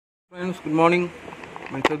Friends, good morning.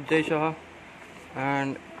 Myself Jay Shah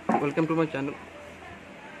and welcome to my channel.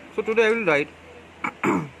 So today I will write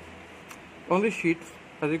on the sheets.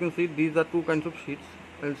 As you can see, these are two kinds of sheets.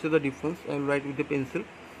 I will say the difference. I will write with the pencil.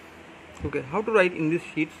 Okay, how to write in these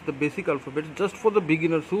sheets the basic alphabets just for the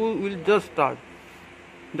beginners who will just start,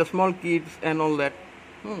 the small kids and all that.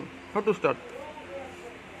 How to start,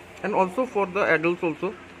 and also for the adults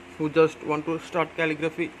also who just want to start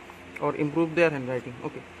calligraphy or improve their handwriting.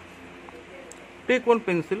 Okay. Take one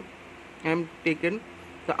pencil. I am taken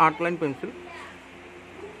the outline pencil.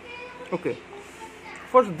 Okay.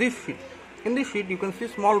 First this sheet. In this sheet you can see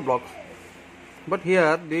small blocks, but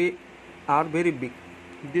here they are very big.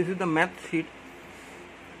 This is the math sheet.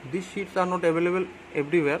 These sheets are not available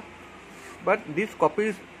everywhere, but this copy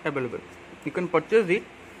is available. You can purchase it.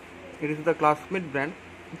 It is the Classmate brand.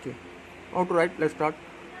 Okay. How to write? Let's start.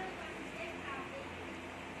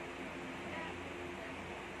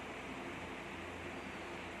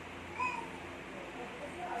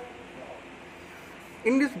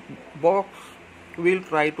 In this box we will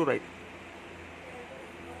try to write.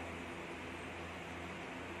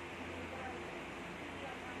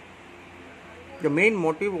 The main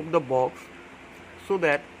motive of the box so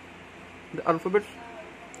that the alphabets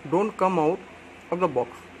don't come out of the box.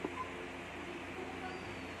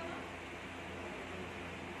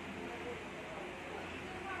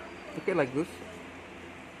 Okay, like this.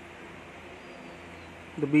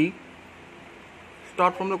 The B,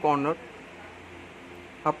 start from the corner,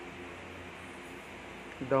 up,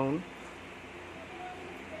 down,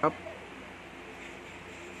 up.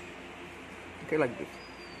 Okay, like this.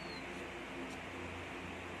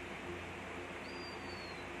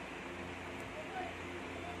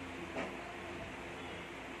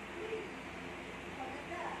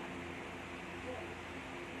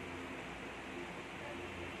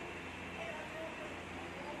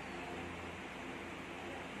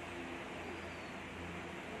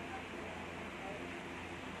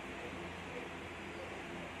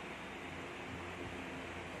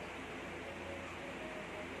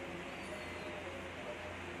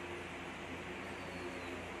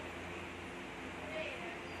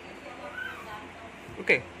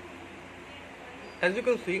 Okay, as you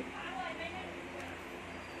can see,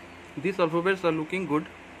 these alphabets are looking good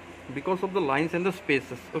because of the lines and the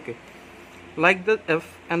spaces. Okay, like the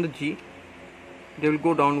F and the G, they will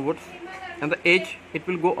go downwards, and the H, it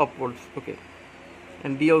will go upwards. Okay,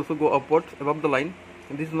 and D also go upwards above the line.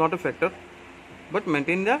 And this is not a factor, but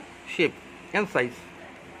maintain the shape and size.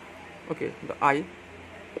 Okay, the I,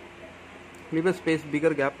 leave a space,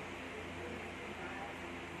 bigger gap.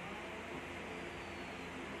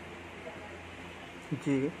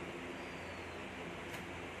 J,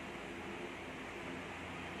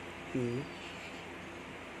 K,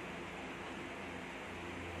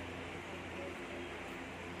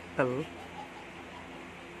 L,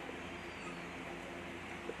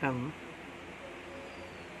 M,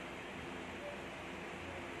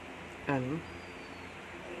 N,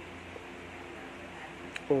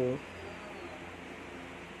 O,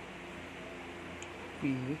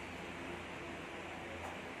 P,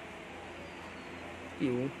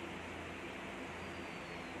 Q,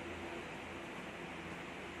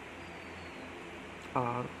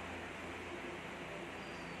 R,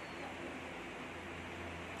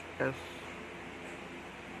 S,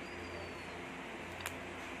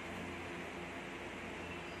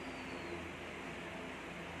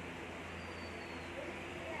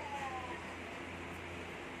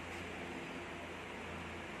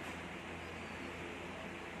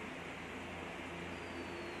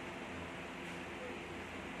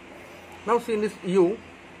 now see in this U,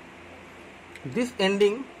 this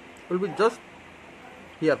ending will be just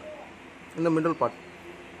here in the middle part,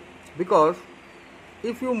 because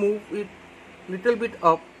if you move it little bit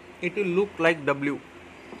up, it will look like W.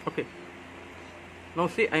 Okay, now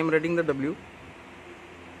see I am writing the W.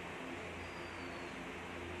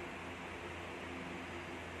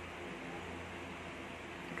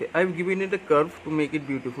 Okay, I have given it a curve to make it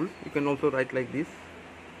beautiful. You can also write like this.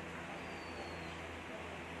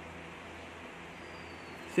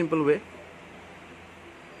 Simple way.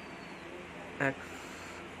 X,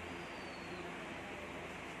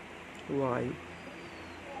 Y,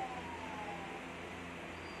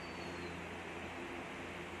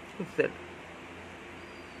 Z.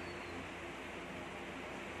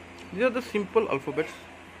 These are the simple alphabets,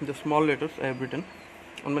 the small letters I have written.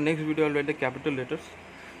 On my next video I will write the capital letters.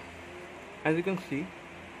 As you can see,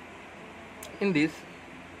 in this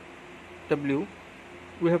W,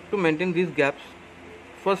 we have to maintain these gaps.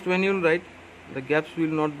 First, when you write, the gaps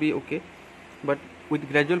will not be okay, but with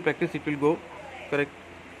gradual practice it will go correct.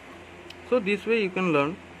 So this way you can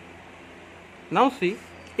learn. Now see,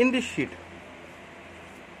 in this sheet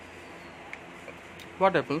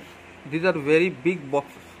what happens, these are very big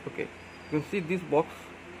boxes. Okay, you can see this box.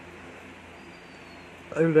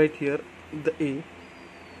 I will write here the A,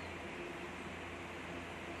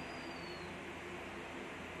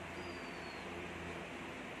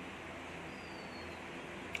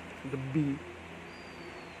 the B,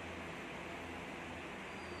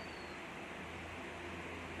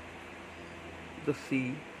 the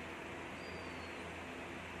C,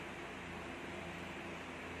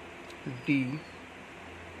 D,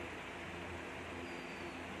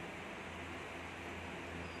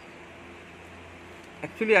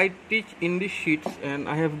 actually I teach in these sheets and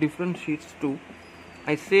I have different sheets too.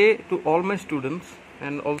 I say to all my students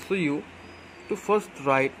and also you to first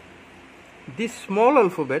write these small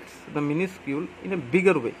alphabets, the minuscule, in a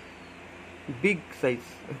bigger way, big size.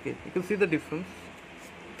 Okay, you can see the difference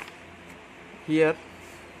here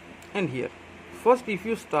and here. First, if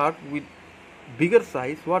you start with bigger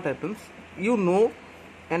size, what happens, you know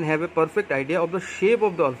and have a perfect idea of the shape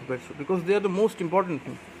of the alphabets, because they are the most important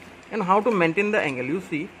thing, and how to maintain the angle. You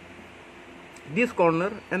see this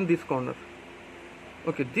corner and this corner.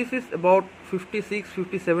 Okay, this is about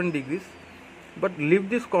 56-57 degrees, but leave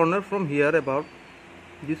this corner from here about,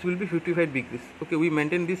 this will be 55 degrees. Okay, we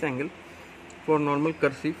maintain this angle. For normal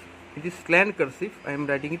cursive, it is slant cursive. I am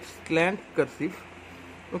writing it slant cursive.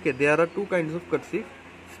 Okay, there are two kinds of cursive,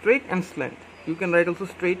 straight and slant. You can write also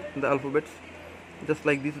straight the alphabets, just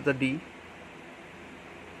like this, the D.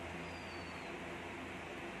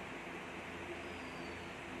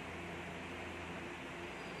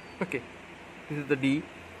 Okay, this is the D,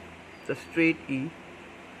 the straight E.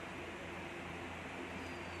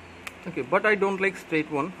 Okay, but I don't like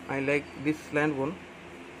straight one, I like this slant one,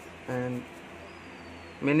 and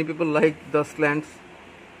many people like the slants.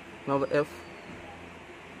 Now the F.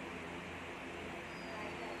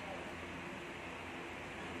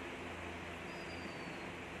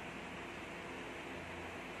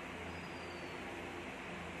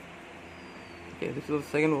 Okay, this is the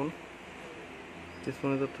second one. This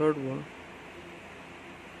one is the third one.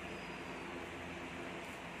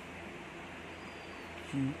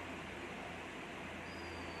 G.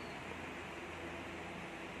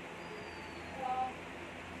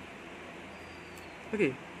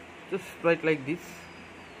 Okay, just write like this.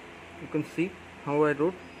 You can see how I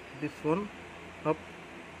wrote this one, up,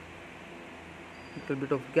 little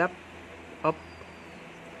bit of gap, up,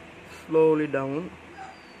 slowly down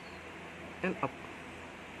and up.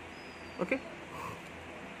 Okay,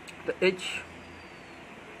 the H,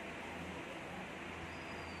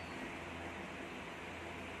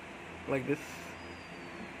 like this.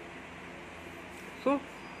 So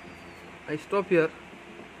I stop here,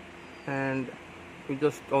 and we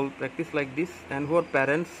just all practice like this. And who are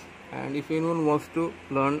parents, and if anyone wants to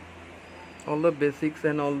learn all the basics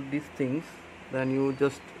and all these things, then you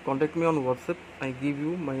just contact me on WhatsApp. I give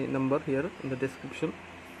you my number here in the description.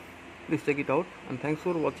 Please check it out, and thanks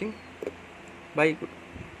for watching. Bye,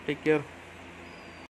 take care.